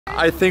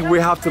I think we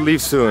have to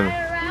leave soon. We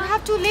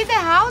have to leave the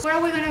house? Where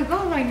are we gonna go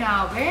right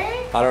now,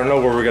 babe? I don't know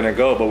where we're gonna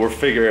go, but we'll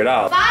figure it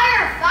out.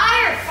 Fire!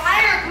 Fire!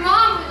 Fire! Come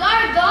on, we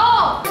gotta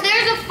go!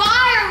 There's a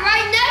fire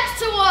right next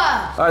to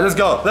us! All right, let's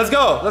go. Let's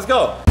go. Let's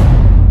go.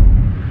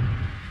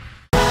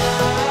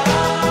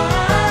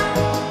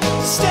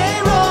 Stay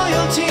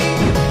royalty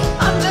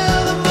under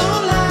the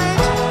moonlight.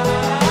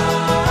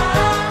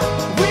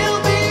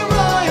 We'll be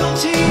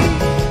royalty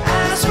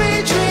as we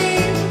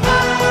dream.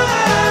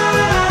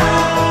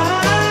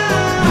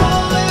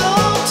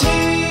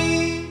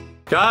 Royalty.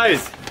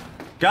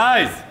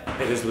 Guys,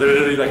 it is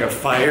literally like a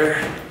fire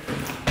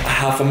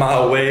half a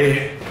mile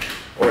away,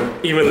 or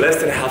even less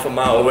than half a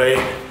mile away.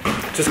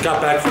 Just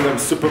got back from the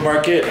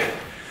supermarket.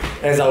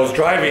 As I was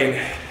driving,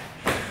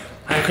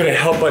 I couldn't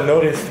help but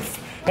notice.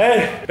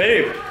 Hey,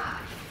 babe.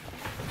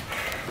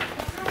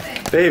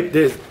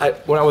 Babe,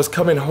 when I was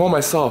coming home,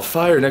 I saw a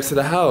fire next to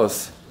the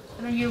house.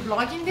 Are you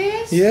vlogging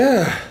this?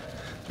 Yeah,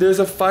 there's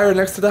a fire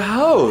next to the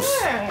house.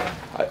 Where?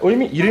 What do you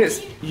mean?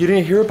 You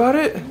didn't hear about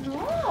it?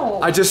 No.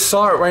 I just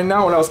saw it right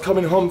now when I was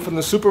coming home from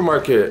the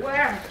supermarket.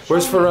 Where?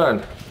 Where's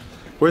Farhan?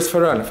 Where's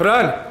Farhan?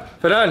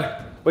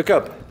 Farhan, wake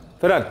up.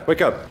 Farhan,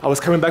 wake up. I was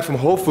coming back from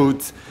Whole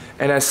Foods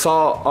and I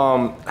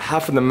saw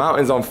half of the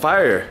mountains on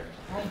fire.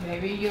 Oh,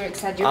 baby, you're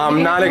exaggerating.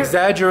 I'm not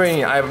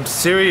exaggerating. I'm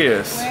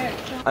serious. Where?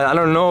 I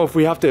don't know if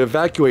we have to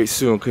evacuate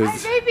soon,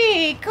 cause.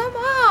 Baby, come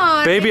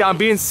on. Baby, I'm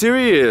being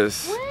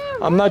serious.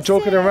 Where? I'm not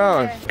joking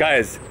around.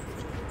 Guys,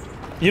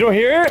 you don't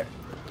hear it?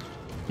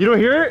 You don't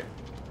hear it?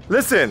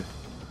 Listen.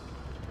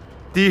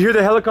 Do you hear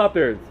the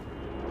helicopters?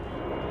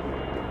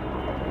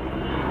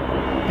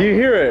 Do you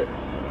hear it?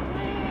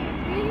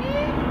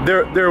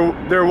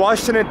 They're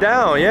washing it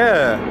down,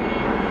 yeah.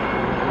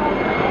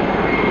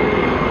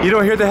 You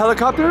don't hear the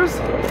helicopters?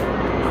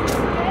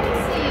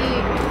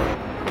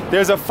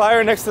 There's a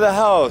fire next to the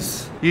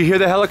house. You hear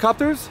the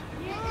helicopters?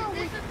 Yeah, is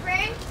this a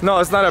prank? No,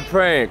 it's not a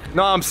prank.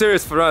 No, I'm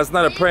serious, Farhan, it's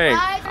not a prank.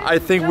 I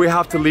think we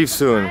have to leave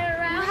soon. We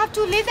have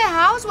to leave the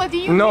house? What do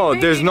you No,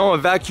 mean? there's no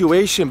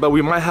evacuation, but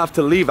we might have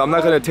to leave. I'm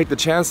not gonna take the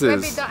Baby,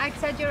 chances. don't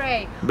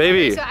exaggerate.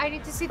 Baby, So I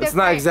need to see the it's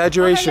not fire.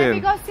 exaggeration.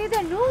 Okay, let me go see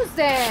the news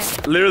then.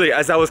 Literally,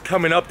 as I was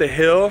coming up the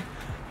hill,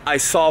 I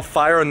saw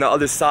fire on the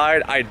other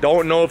side. I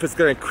don't know if it's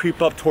gonna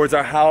creep up towards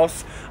our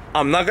house.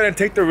 I'm not gonna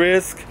take the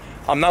risk.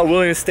 I'm not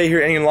willing to stay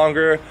here any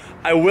longer.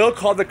 I will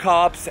call the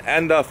cops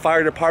and the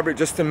fire department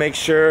just to make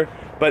sure,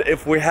 but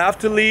if we have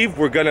to leave,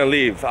 we're gonna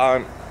leave.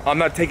 I'm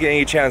not taking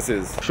any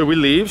chances. Should we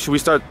leave? Should we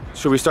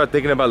start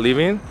thinking about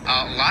leaving?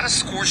 A lot of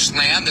scorched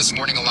land this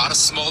morning, a lot of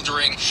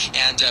smoldering,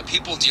 and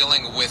people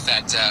dealing with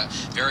that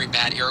very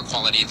bad air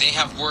quality. They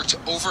have worked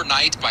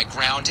overnight by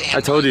ground and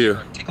I told you.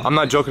 I'm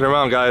not joking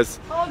around, guys.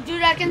 Oh,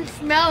 dude, I can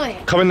smell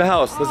it. Come in the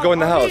house. Let's go in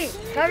the house.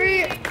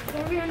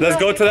 Let's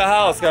go to the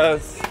house,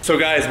 guys. So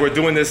guys, we're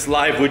doing this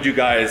live with you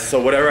guys. So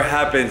whatever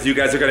happens, you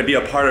guys are gonna be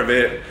a part of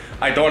it.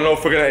 I don't know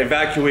if we're gonna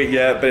evacuate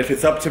yet, but if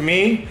it's up to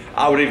me,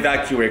 I would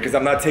evacuate because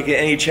I'm not taking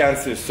any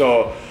chances.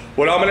 So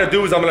what I'm gonna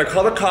do is I'm gonna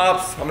call the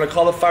cops, I'm gonna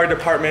call the fire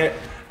department,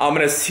 I'm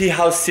gonna see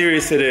how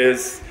serious it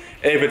is.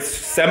 And if it's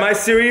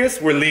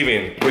semi-serious, we're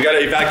leaving. We gotta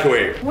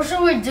evacuate. What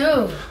should we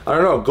do? I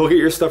don't know, go get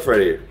your stuff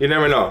ready. You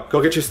never know,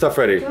 go get your stuff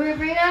ready. Do we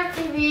bring our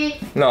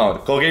TV?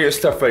 No, go get your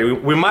stuff ready.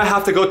 We might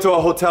have to go to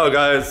a hotel,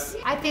 guys.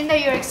 I think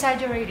that you're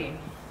exaggerating.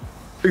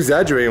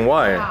 Exaggerating,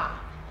 why? Yeah.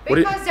 What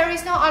do you- Because there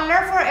is no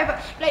alert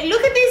for like,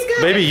 look at these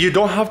guys. Baby, you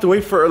don't have to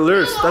wait for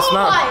alerts. That's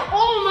not.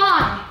 Oh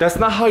my! That's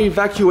not how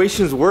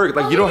evacuations work.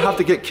 Like, you don't have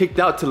to get kicked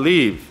out to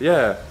leave.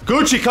 Yeah.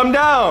 Gucci, come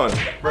down.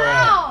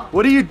 Wow!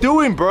 What are you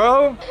doing,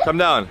 bro? Come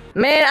down.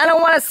 Man, I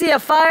don't want to see a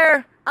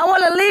fire. I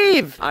want to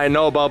leave. I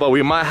know, Baba.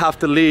 We might have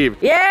to leave.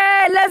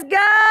 Yeah, let's go.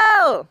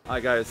 All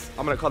right, guys.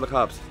 I'm gonna call the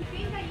cops. I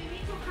think that you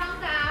need to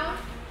calm down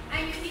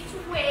and you need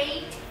to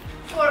wait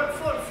for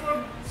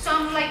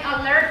some like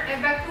alert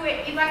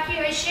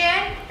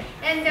evacuation,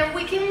 and then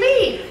we can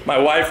leave. My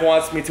wife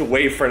wants me to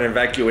wait for an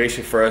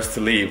evacuation for us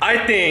to leave.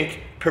 I think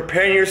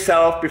preparing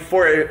yourself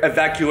before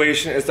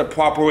evacuation is the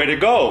proper way to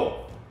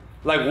go.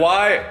 Like,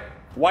 why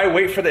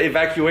wait for the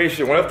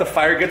evacuation? What if the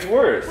fire gets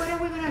worse? Where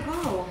are we gonna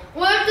go?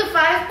 What if the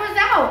fire goes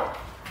out?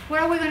 Where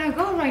are we gonna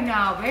go right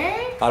now,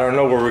 babe? I don't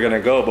know where we're gonna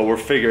go, but we'll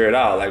figure it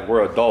out. Like,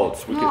 we're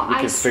adults. We No,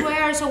 I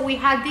swear. So we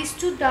had these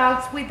two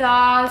dogs with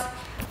us.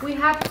 We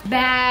have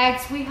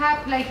bags. We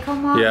have like,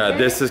 come on. Yeah, babe.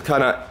 this is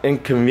kind of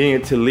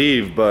inconvenient to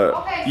leave, but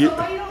Okay, you, so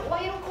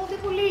why you don't call the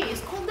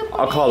police? Call the police.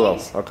 I'll call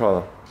them. I'll call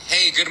them.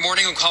 Hey, good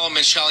morning. I'm calling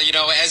Michelle. You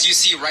know, as you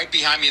see right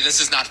behind me, this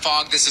is not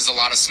fog. This is a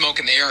lot of smoke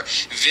in the air.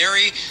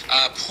 Very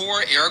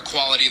poor air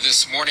quality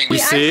this morning. You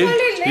see?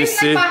 Actually You live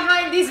see? like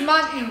behind this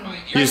mountain.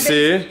 You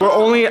see? We're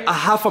only a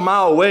half a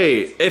mile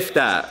away, if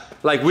that.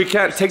 Like, we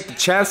can't take the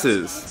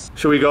chances.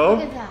 Should we go?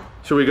 Look at that.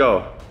 Should we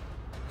go?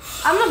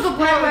 I'm not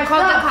gonna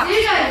call the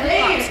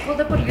cops. Call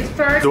the police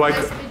first. Do I-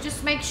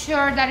 Just make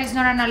sure that it's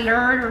not an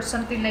alert or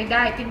something like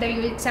that. I think that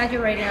you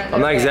exaggerated a little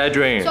I'm not bit.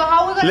 exaggerating. So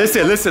how are we gonna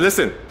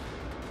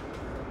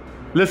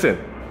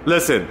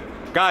Listen.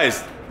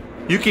 Guys,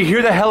 you can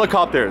hear the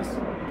helicopters.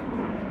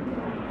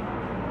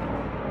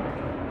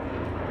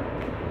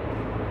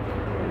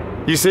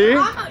 You see?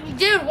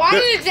 Dude, why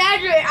you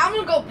exaggerate? I'm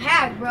gonna go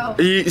pack, bro.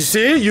 You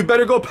see? You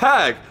better go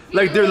pack.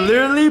 Like they're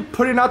literally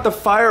putting out the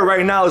fire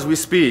right now as we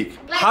speak.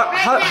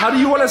 How do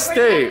you want to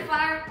stay?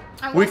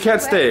 We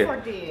can't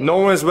stay. No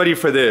one's ready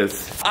for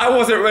this. I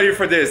wasn't ready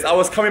for this. I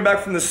was coming back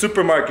from the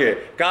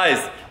supermarket.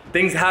 Guys,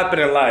 things happen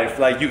in life.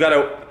 Like you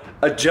gotta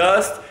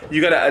adjust,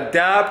 you gotta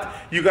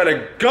adapt, you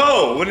gotta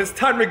go. When it's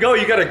time to go,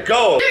 you gotta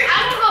go. Dude,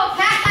 I'm gonna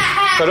go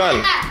pack. Hold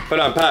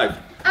on, pack.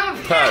 I'm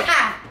gonna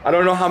Pack. I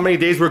don't know how many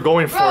days we're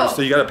going for,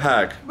 so you gotta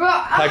pack. Bro,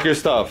 pack your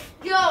stuff.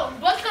 Yo,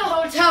 what's the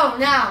hotel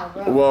now,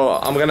 bro? Well,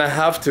 I'm gonna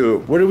have to.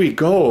 Where do we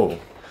go?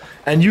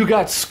 And you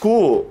got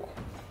school.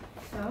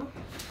 So?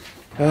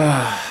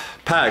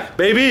 Pack,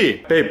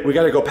 baby. Babe, we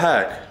gotta go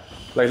pack.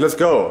 Like, let's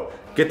go.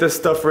 Get this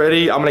stuff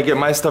ready. I'm gonna get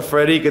my stuff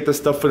ready. Get the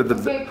stuff for the...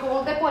 Okay,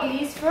 call the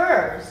police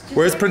first.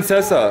 Where's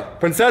Princessa?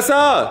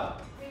 Princessa!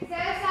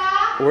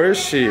 Princessa? Where is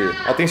she?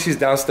 I think she's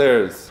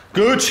downstairs.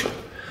 Gooch,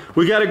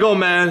 we gotta go,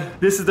 man.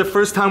 This is the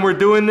first time we're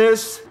doing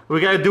this.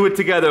 We gotta do it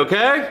together,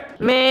 okay?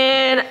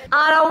 Man,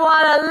 I don't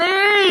wanna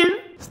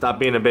leave. Stop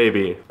being a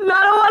baby. I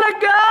don't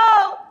wanna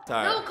go.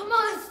 Sorry. No, come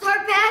on, start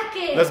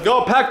packing. Let's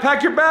go,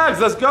 pack your bags,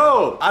 let's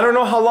go. I don't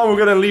know how long we're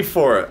gonna leave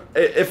for.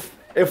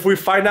 If we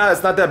find out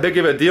it's not that big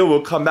of a deal,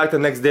 we'll come back the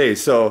next day.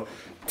 So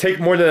take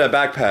more than a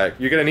backpack.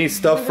 You're gonna need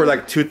stuff for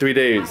like 2-3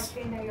 days. I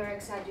think that you're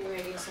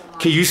exaggerating so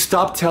much. Can you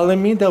stop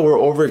telling me that we're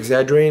over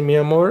exaggerating, mi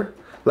amor?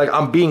 Like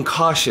I'm being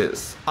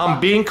cautious. I'm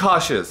being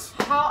cautious.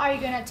 How are you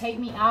gonna take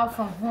me out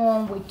from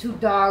home with 2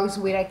 dogs,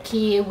 with a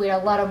kid, with a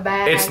lot of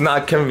bags? It's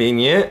not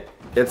convenient.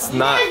 It's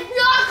not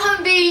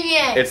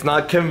convenient. It's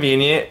not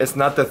convenient. It's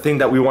not the thing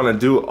that we want to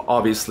do,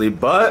 obviously,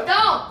 but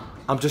No.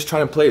 I'm just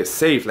trying to play it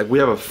safe. Like we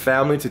have a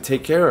family to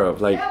take care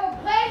of. Like,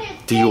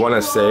 do you want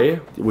to stay?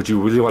 Would you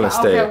really want to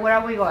stay? Okay, where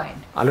are we going?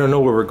 I don't know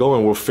where we're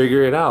going. We'll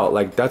figure it out.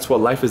 Like that's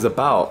what life is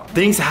about.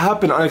 Things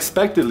happen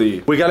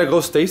unexpectedly. We gotta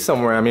go stay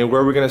somewhere. I mean,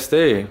 where are we gonna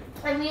stay?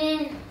 I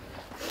mean,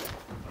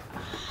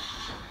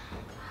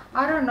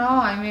 I don't know.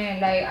 I mean,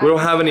 like We don't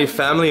have any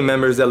family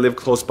members that live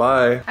close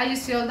by. I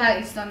just feel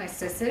that it's not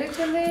necessary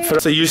to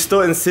leave. So you're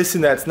still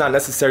insisting that it's not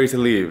necessary to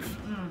leave?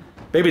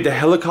 Baby, the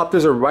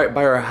helicopters are right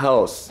by our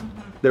house.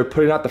 They're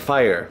putting out the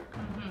fire.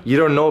 You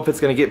don't know if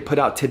it's gonna get put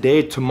out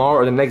today,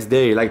 tomorrow, or the next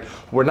day. Like,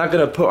 we're not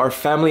gonna put our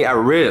family at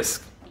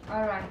risk.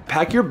 All right.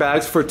 Pack your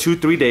bags for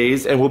 2-3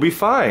 days and we'll be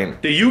fine.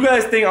 Do you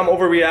guys think I'm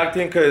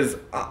overreacting? Because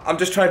I'm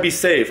just trying to be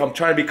safe. I'm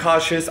trying to be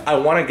cautious. I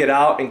want to get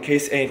out in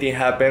case anything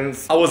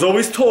happens. I was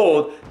always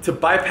told to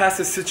bypass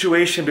the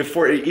situation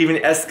before it even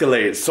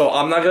escalates. So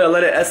I'm not gonna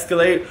let it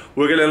escalate.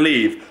 We're gonna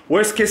leave.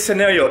 Worst case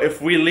scenario,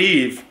 if we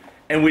leave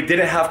and we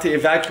didn't have to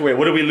evacuate,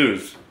 what do we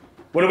lose?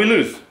 What do we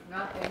lose?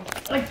 Nothing.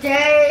 A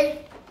day.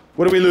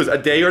 What do we lose? A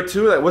day or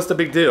two? Like, what's the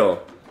big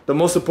deal? The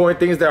most important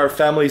thing is that our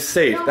family's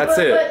safe. No, That's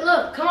it. But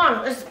look, come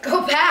on, let's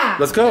go back.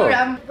 Let's go.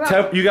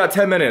 Dude, You got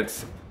 10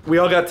 minutes. We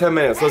all got 10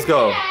 minutes. Let's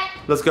go.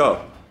 Let's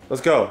go.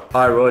 Let's go.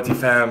 All right, Royalty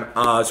fam.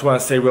 I just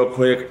want to say real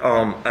quick,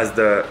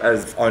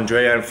 as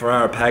Andrea and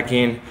Ferran are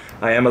packing,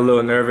 I am a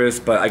little nervous,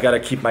 but I gotta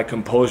keep my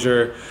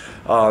composure.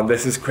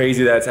 This is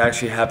crazy that it's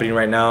actually happening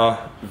right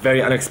now.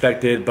 Very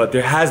unexpected, but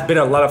there has been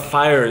a lot of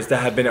fires that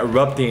have been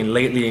erupting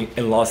lately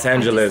in Los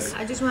Angeles.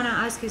 I just want to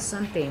ask you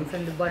something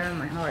from the bottom of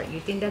my heart. You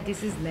think that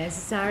this is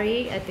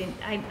necessary?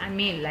 I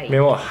mean, like...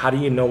 Well, how do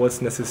you know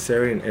what's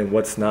necessary and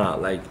what's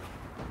not? Like,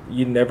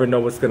 you never know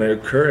what's gonna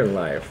occur in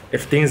life.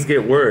 If things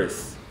get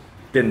worse,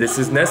 then this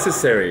is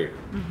necessary,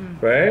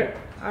 right?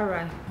 All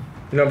right.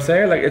 You know what I'm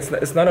saying? Like,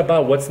 it's not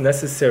about what's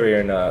necessary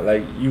or not.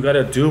 Like, you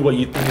gotta do what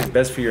you think is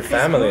best for your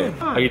family.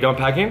 Are you done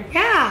packing?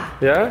 Yeah.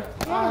 Yeah?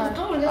 I'll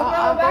go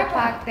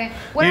pack then.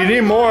 You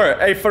need more.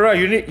 Hey, Farah,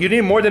 you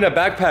need more than a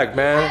backpack,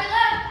 man.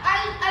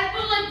 I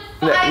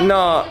put like 5.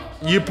 No,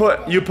 you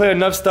put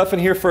enough stuff in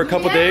here for a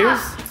couple days?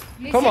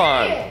 Come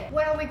on.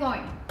 Where are we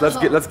going?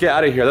 Let's get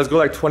out of here. Let's go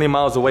like 20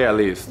 miles away at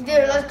least. Dude,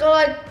 let's go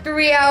like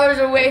 3 hours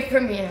away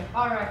from here.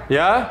 All right.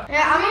 Yeah?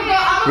 Yeah, I'm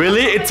gonna go.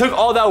 Really? It took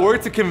all that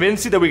work to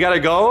convince you that we gotta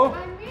go?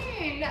 I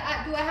mean, do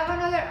I have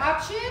another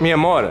option? Mi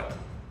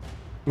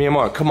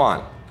amor, come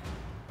on.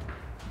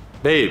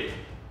 Babe,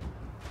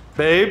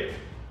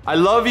 I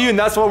love you and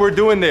that's why we're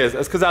doing this.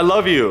 It's because I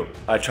love you.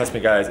 Trust me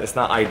guys, it's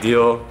not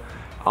ideal.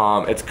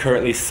 It's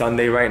currently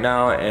Sunday right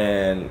now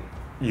and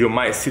you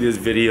might see this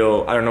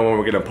video. I don't know when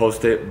we're gonna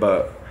post it,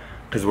 but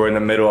because we're in the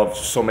middle of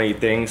so many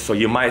things. So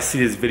you might see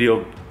this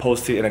video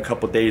posted in a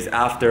couple days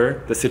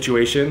after the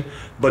situation.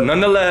 But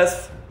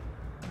nonetheless,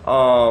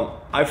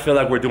 I feel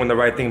like we're doing the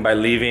right thing by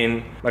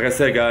leaving. Like I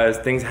said guys,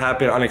 things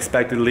happen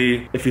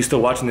unexpectedly. If you're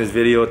still watching this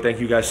video, thank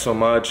you guys so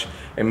much.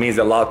 It means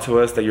a lot to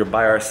us that you're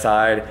by our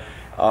side.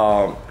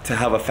 To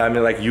have a family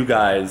like you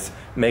guys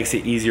makes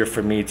it easier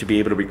for me to be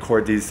able to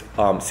record these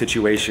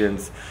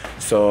situations.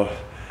 So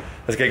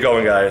let's get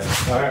going guys.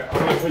 All right, I'm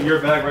gonna put your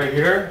bag right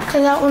here.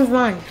 And that one's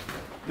mine.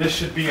 This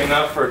should be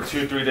enough for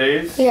 2-3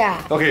 days.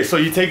 Yeah. Okay, so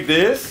you take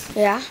this.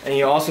 Yeah. And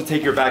you also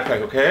take your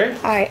backpack, okay?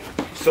 All right.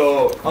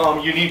 So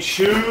you need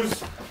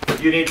shoes,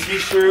 you need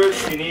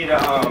t-shirts, you need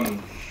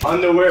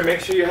underwear.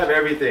 Make sure you have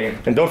everything.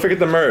 And don't forget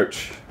the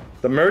merch.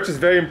 The merch is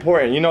very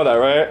important. You know that,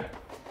 right?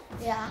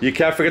 Yeah. You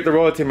can't forget the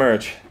royalty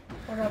merch.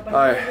 Hold up, I'm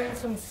Alright. getting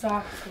some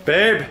socks.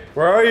 Babe,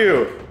 where are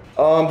you?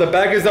 The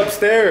bag is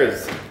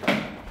upstairs.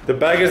 The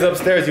bag is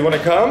upstairs. You want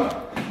to come?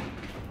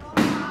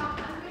 I'm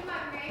doing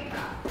my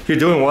makeup. You're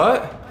doing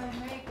what?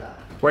 My makeup.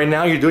 Right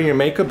now you're doing your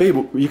makeup?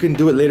 Babe, you can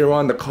do it later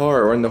on in the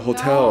car or in the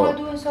hotel. No, I'm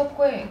doing so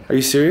quick. Are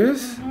you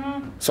serious?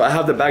 So I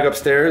have the bag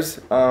upstairs.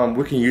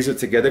 We can use it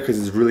together because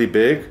it's really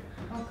big.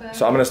 Okay.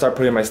 So I'm gonna start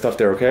putting my stuff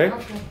there, okay?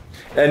 Okay.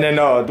 And then,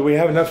 do we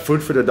have enough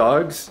food for the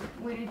dogs?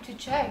 We need to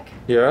check.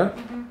 Yeah?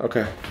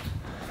 Okay.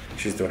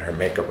 She's doing her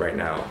makeup right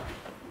now.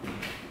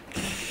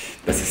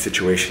 That's the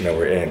situation that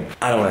we're in.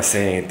 I don't wanna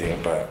say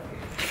anything, but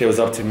if it was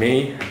up to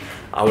me,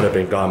 I would have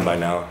been gone by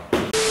now.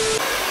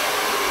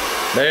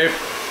 Babe.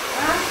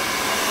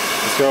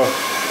 Let's go.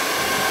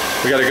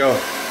 We gotta go.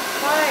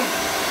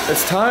 Fine.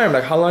 It's time.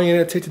 Like, how long are you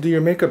gonna take to do your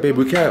makeup, babe?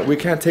 We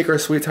can't take our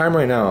sweet time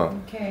right now.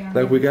 Okay.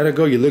 Like, we gotta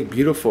go. You look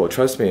beautiful.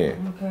 Trust me.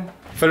 Okay.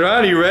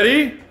 Ferran, you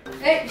ready?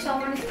 Hey,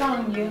 someone is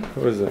calling you.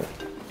 Who is it?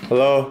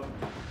 Hello?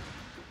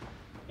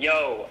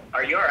 Yo,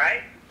 are you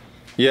alright?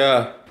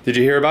 Yeah. Did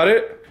you hear about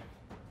it?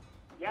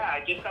 Yeah,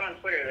 I just got on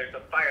Twitter. There's a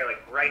fire like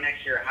right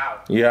next to your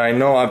house. Yeah, I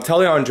know. I'm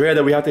telling Andrea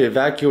that we have to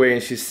evacuate,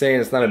 and she's saying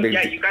it's not a big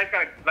Yeah, deal. you guys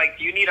got like.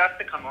 Do you need us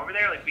to come over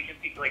there? Like we can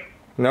see like.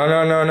 No.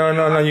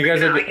 You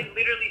guys are. I can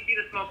literally see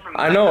the smoke from.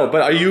 I know,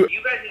 but are you?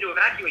 You guys need to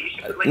evacuate. You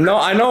should. Like, No,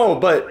 I know,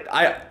 but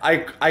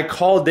I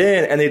called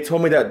in and they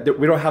told me that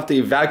we don't have to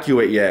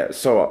evacuate yet.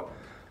 So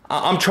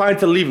I'm trying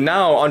to leave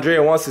now.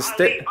 Andrea wants to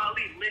stay.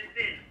 Ali,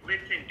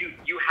 listen, dude.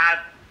 You have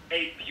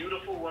a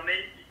beautiful woman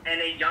and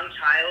a young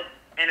child.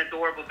 An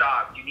adorable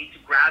dog. You need to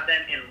grab them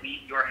and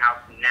leave your house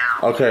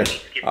now. Okay.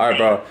 All right,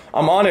 bro.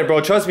 I'm on it, bro.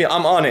 Trust me,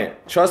 I'm on it.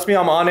 Trust me,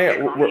 I'm on it.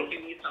 Call me if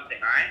you need something,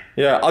 alright?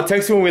 Yeah, I'll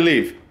text you when we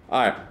leave.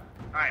 All right.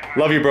 Alright.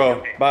 Love you, bro.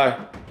 Okay. Bye.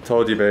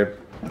 Told you, babe.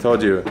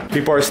 Told you.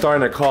 People are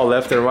starting to call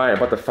left and right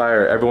about the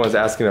fire. Everyone's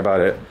asking about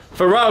it.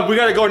 Farah, we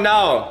gotta go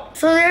now.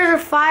 So there's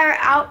a fire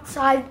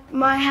outside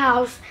my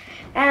house,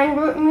 and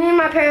me and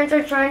my parents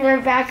are trying to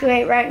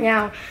evacuate right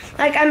now.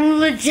 Like, I'm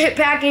legit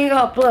packing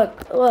up.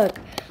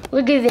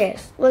 Look at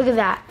this. Look at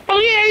that. Okay,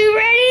 are you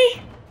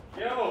ready?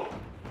 Yo.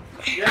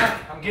 Yeah,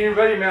 I'm getting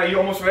ready, man. You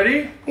almost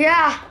ready?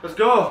 Yeah. Let's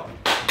go. All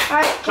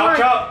right, come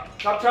on.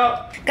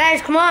 Chop.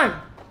 Guys, come on.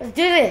 Let's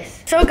do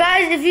this. So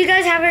guys, if you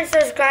guys haven't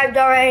subscribed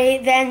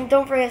already, then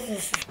don't forget to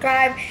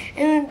subscribe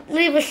and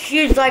leave a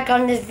huge like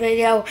on this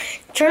video.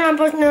 Turn on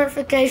post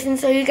notifications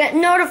so you get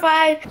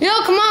notified. Yo,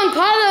 come on,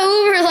 call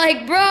the Uber,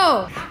 like,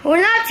 bro.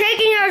 We're not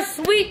taking our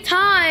sweet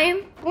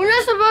time. We're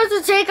not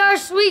supposed to take our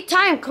sweet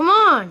time. Come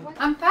on.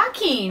 I'm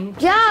packing.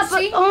 Yeah,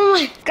 but oh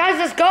my, guys,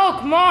 let's go.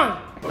 Come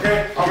on.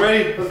 Okay, I'm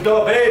ready. Let's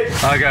go, babe.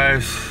 Hi,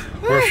 guys.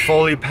 We're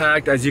fully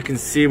packed. As you can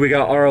see, we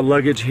got our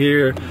luggage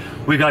here.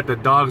 We got the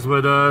dogs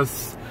with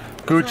us.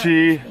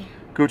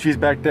 Gucci's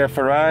back there.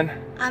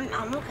 Farhan.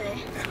 I'm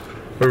okay.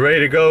 We're ready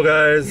to go,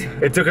 guys.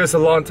 It took us a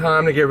long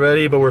time to get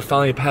ready, but we're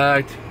finally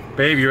packed.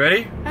 Babe, you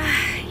ready?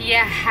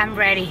 Yeah, I'm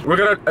ready. We're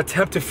gonna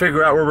attempt to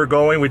figure out where we're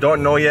going. We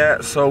don't know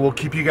yet, so we'll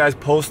keep you guys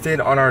posted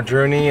on our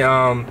journey.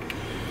 I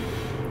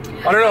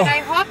don't know. But I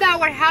hope that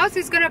our house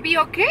is gonna be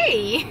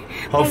okay.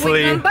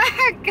 Hopefully, when we come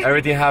back.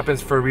 everything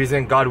happens for a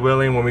reason. God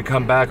willing, when we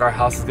come back, our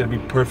house is gonna be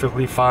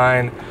perfectly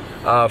fine.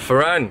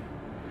 Farhan,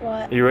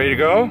 What? you ready to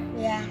go?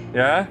 Yeah.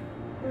 Yeah?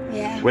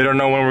 Yeah. We don't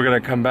know when we're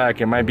gonna come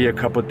back. It might be a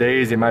couple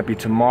days, it might be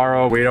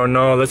tomorrow. We don't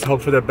know. Let's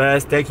hope for the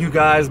best. Thank you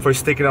guys for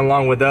sticking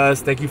along with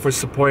us. Thank you for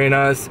supporting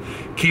us.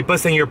 Keep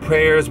us in your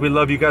prayers. We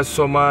love you guys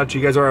so much.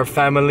 You guys are our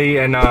family.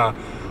 And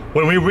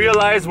when we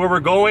realize where we're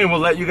going, we'll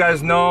let you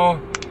guys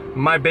know.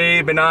 My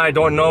babe and I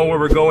don't know where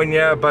we're going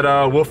yet, but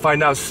we'll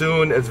find out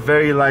soon. It's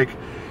very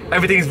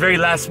everything's very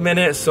last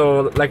minute.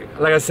 So like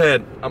I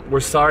said, we're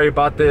sorry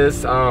about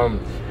this.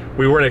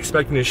 We weren't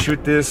expecting to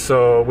shoot this,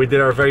 so we did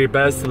our very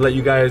best to let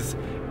you guys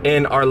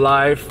in our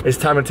life. It's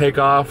time to take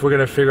off. We're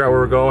gonna figure out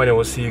where we're going, and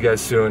we'll see you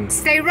guys soon.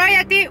 Stay right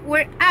at it.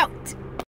 We're out.